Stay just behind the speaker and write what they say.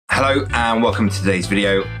Hello and welcome to today's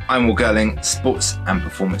video. I'm Will Girling, sports and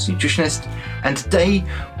performance nutritionist, and today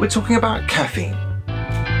we're talking about caffeine.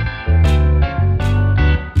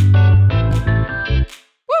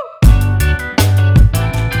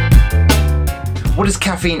 What does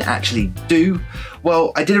caffeine actually do?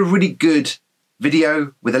 Well, I did a really good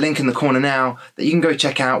video with a link in the corner now that you can go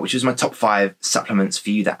check out, which is my top 5 supplements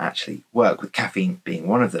for you that actually work, with caffeine being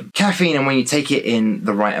one of them. Caffeine, and when you take it in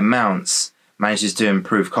the right amounts, manages to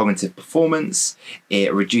improve cognitive performance.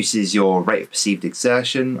 It reduces your rate of perceived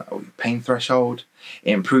exertion or your pain threshold.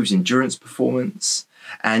 It improves endurance performance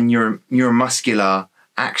and your neuromuscular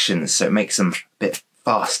actions, so it makes them a bit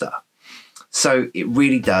faster. So it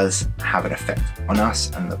really does have an effect on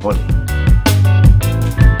us and the body.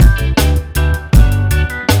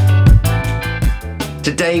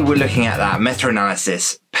 Today we're looking at that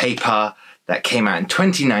meta-analysis paper that came out in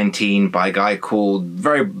 2019 by a guy called,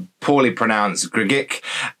 very poorly pronounced, Grigic,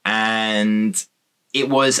 and it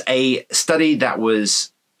was a study that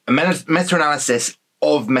was a meta-analysis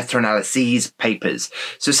of meta-analyses papers.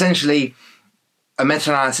 So essentially, a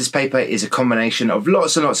meta-analysis paper is a combination of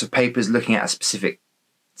lots and lots of papers looking at a specific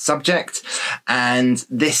subject, and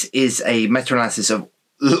this is a meta-analysis of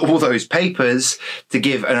all those papers to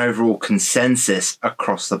give an overall consensus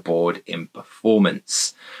across the board in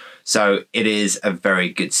performance. So it is a very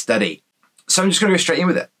good study. So I'm just going to go straight in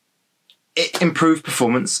with it. It improved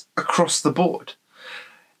performance across the board.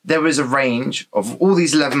 There was a range of all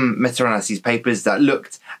these 11 meta-analyses papers that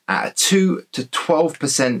looked at a 2 to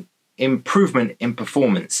 12% improvement in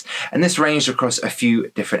performance. And this ranged across a few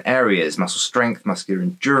different areas: muscle strength, muscular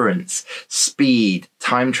endurance, speed,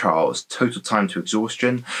 time trials, total time to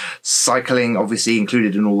exhaustion, cycling obviously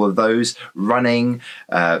included in all of those, running,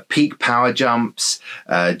 peak power jumps,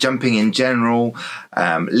 jumping in general,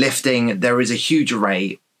 lifting. There is a huge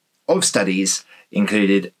array of studies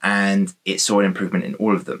included, and it saw an improvement in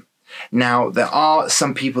all of them. Now, there are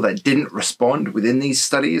some people that didn't respond within these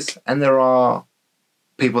studies, and there are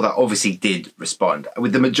people that obviously did respond,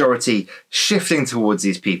 with the majority shifting towards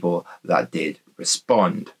these people that did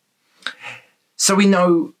respond. So we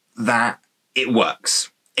know that it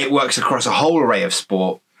works. It works across a whole array of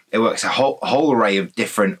sport. It works a whole array of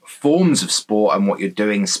different forms of sport and what you're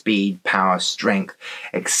doing: speed, power, strength,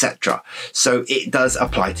 etc. So it does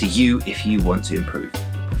apply to you if you want to improve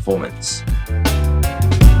performance.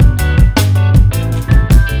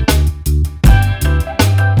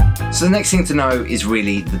 So the next thing to know is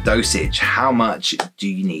really the dosage. How much do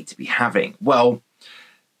you need to be having? Well,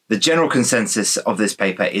 the general consensus of this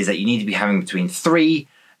paper is that you need to be having between 3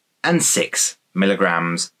 and 6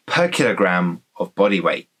 milligrams per kilogram of body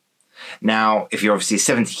weight. Now, if you're obviously a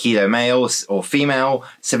 70 kilo male or female,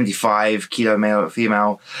 75 kilo male or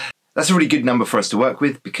female, that's a really good number for us to work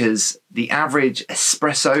with, because the average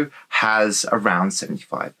espresso has around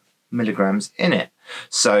 75 milligrams in it.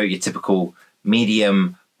 So your typical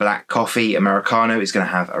medium black coffee Americano is going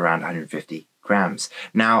to have around 150 grams.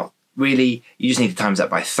 Now, really, you just need to times that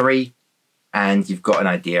by 3, and you've got an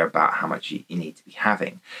idea about how much you need to be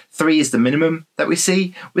having. 3 is the minimum that we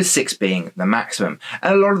see, with 6 being the maximum.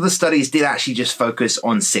 And a lot of the studies did actually just focus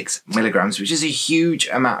on 6 milligrams, which is a huge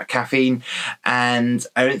amount of caffeine. And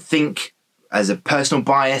I don't think, as a personal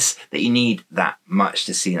bias, that you need that much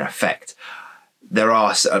to see an effect. There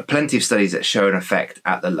are plenty of studies that show an effect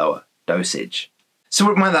at the lower dosage. So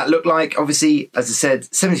what might that look like? Obviously, as I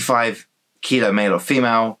said, 75 kilo male or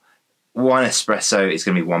female, 1 espresso is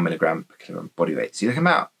going to be 1 milligram per kilogram body weight. So you're looking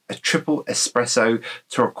about a triple espresso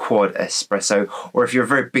to a quad espresso. Or if you're a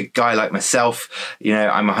very big guy like myself, you know,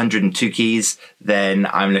 I'm 102 keys, then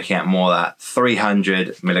I'm looking at more like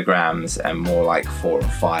 300 milligrams and more like 4 or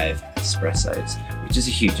 5 espressos, which is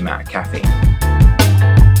a huge amount of caffeine.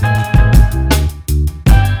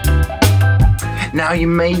 Now you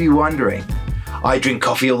may be wondering, I drink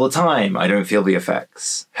coffee all the time, I don't feel the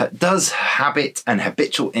effects. Does habit and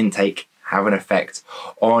habitual intake have an effect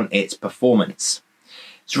on its performance?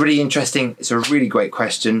 It's really interesting. It's a really great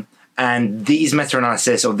question. And these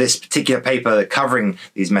meta-analysis, or this particular paper covering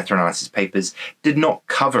these meta-analysis papers, did not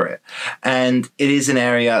cover it. And it is an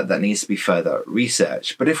area that needs to be further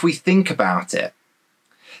researched. But if we think about it,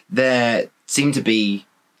 there seem to be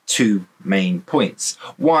 2 main points.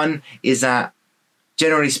 One is that,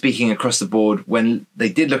 generally speaking, across the board, when they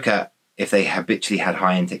did look at if they habitually had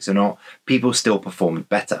high intakes or not, people still performed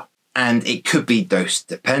better. And it could be dose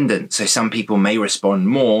dependent. So some people may respond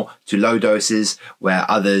more to low doses, where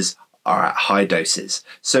others are at high doses.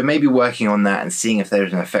 So maybe working on that and seeing if there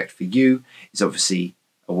is an effect for you is obviously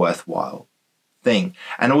a worthwhile thing.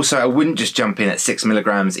 And also I wouldn't just jump in at 6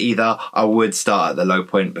 milligrams either. I would start at the low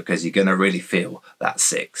point because you're going to really feel that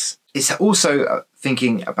 6. It's also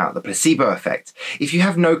thinking about the placebo effect. If you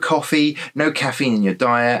have no coffee, no caffeine in your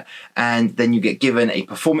diet, and then you get given a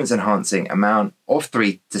performance enhancing amount of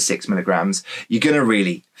 3 to 6 milligrams, you're going to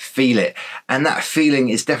really feel it. And that feeling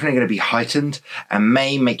is definitely going to be heightened and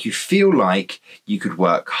may make you feel like you could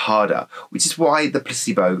work harder, which is why the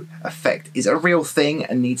placebo effect is a real thing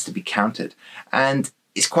and needs to be counted. And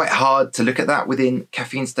it's quite hard to look at that within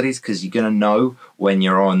caffeine studies because you're going to know when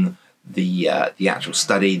you're on the actual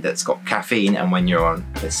study that's got caffeine and when you're on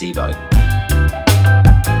placebo.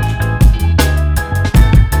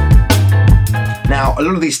 Now, a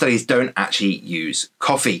lot of these studies don't actually use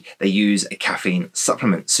coffee. They use a caffeine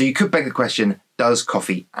supplement. So you could beg the question, does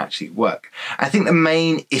coffee actually work? I think the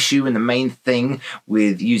main issue and the main thing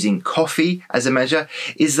with using coffee as a measure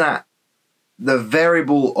is that the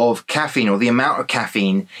variable of caffeine, or the amount of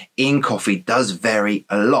caffeine in coffee, does vary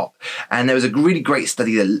a lot. And there was a really great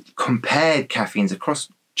study that compared caffeines across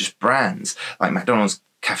just brands like McDonald's,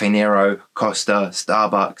 Caffè Nero, Costa,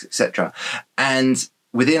 Starbucks, etc. And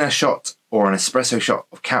within a shot or an espresso shot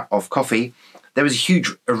of coffee, there was a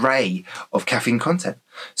huge array of caffeine content.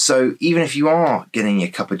 So even if you are getting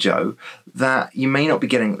your cup of joe, that you may not be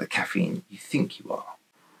getting the caffeine you think you are.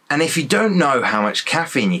 And if you don't know how much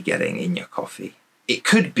caffeine you're getting in your coffee, it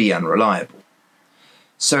could be unreliable.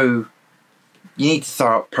 So you need to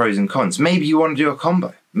throw up pros and cons. Maybe you want to do a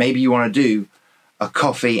combo. Maybe you want to do a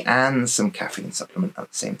coffee and some caffeine supplement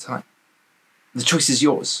at the same time. The choice is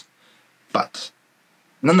yours. But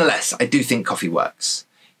nonetheless, I do think coffee works.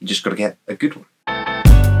 You just got to get a good one.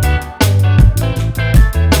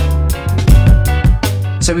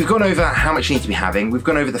 So we've gone over how much you need to be having, we've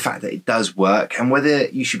gone over the fact that it does work and whether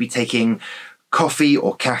you should be taking coffee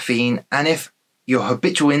or caffeine and if your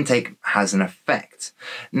habitual intake has an effect.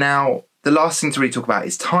 Now, the last thing to really talk about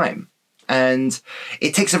is time. And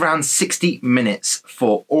it takes around 60 minutes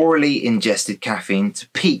for orally ingested caffeine to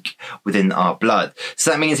peak within our blood.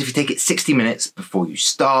 So that means if you take it 60 minutes before you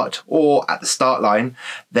start or at the start line,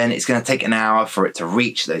 then it's going to take an hour for it to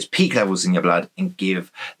reach those peak levels in your blood and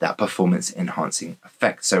give that performance enhancing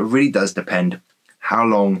effect. So it really does depend how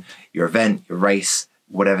long your event, your race,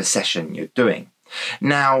 whatever session you're doing.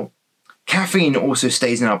 Now, caffeine also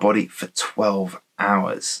stays in our body for 12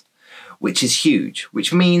 hours, which is huge,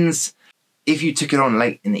 which means if you took it on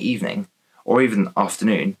late in the evening or even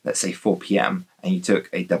afternoon, let's say 4 p.m, and you took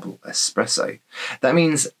a double espresso, that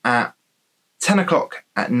means at 10 o'clock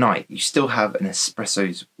at night, you still have an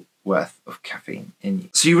espresso's worth of caffeine in you.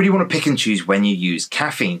 So you really want to pick and choose when you use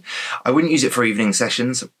caffeine. I wouldn't use it for evening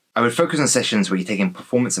sessions. I would focus on sessions where you're taking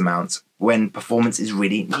performance amounts when performance is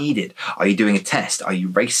really needed. Are you doing a test? Are you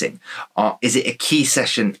racing? Is it a key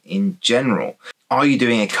session in general? Are you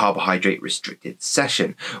doing a carbohydrate restricted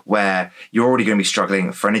session where you're already going to be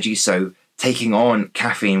struggling for energy? So taking on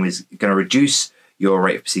caffeine is going to reduce your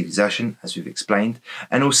rate of perceived exertion, as we've explained.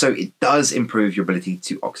 And also it does improve your ability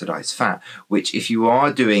to oxidize fat, which if you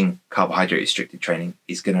are doing carbohydrate restricted training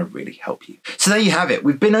is going to really help you. So there you have it.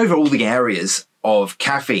 We've been over all the areas of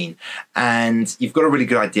caffeine and you've got a really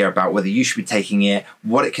good idea about whether you should be taking it,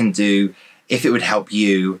 what it can do, if it would help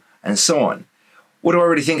you, and so on. What do I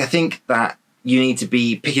really think? I think that you need to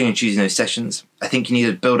be picking and choosing those sessions. I think you need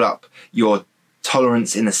to build up your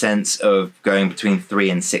tolerance in the sense of going between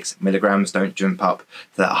 3 and 6 milligrams. Don't jump up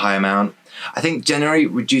to that high amount. I think generally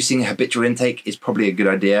reducing habitual intake is probably a good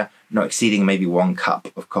idea, not exceeding maybe 1 cup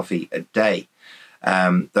of coffee a day.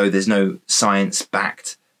 Though there's no science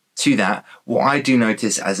backed to that. What I do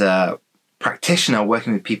notice as a practitioner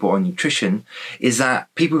working with people on nutrition is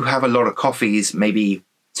that people who have a lot of coffees, maybe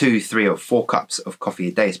 2, 3 or 4 cups of coffee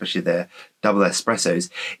a day, especially their double espressos,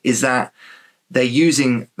 is that they're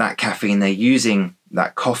using that caffeine, they're using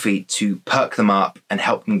that coffee to perk them up and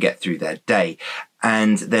help them get through their day.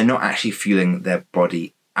 And they're not actually fueling their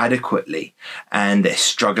body adequately and they're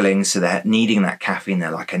struggling. So they're needing that caffeine.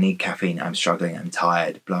 They're like, I need caffeine, I'm struggling, I'm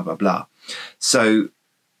tired, blah, blah, blah. So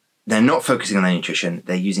they're not focusing on their nutrition.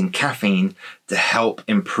 They're using caffeine to help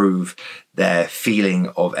improve their feeling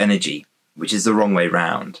of energy, which is the wrong way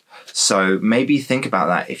round. So maybe think about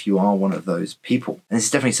that if you are one of those people. And this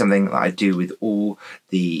is definitely something that I do with all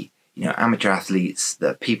the amateur athletes,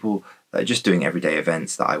 the people that are just doing everyday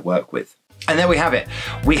events that I work with. And there we have it.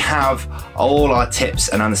 We have all our tips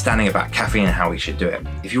and understanding about caffeine and how we should do it.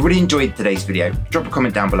 If you really enjoyed today's video, drop a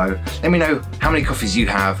comment down below. Let me know how many coffees you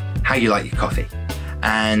have, how you like your coffee.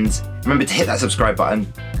 And remember to hit that subscribe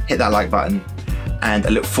button, hit that like button, and I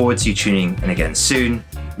look forward to you tuning in again soon.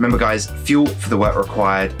 Remember guys, fuel for the work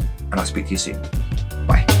required, and I'll speak to you soon.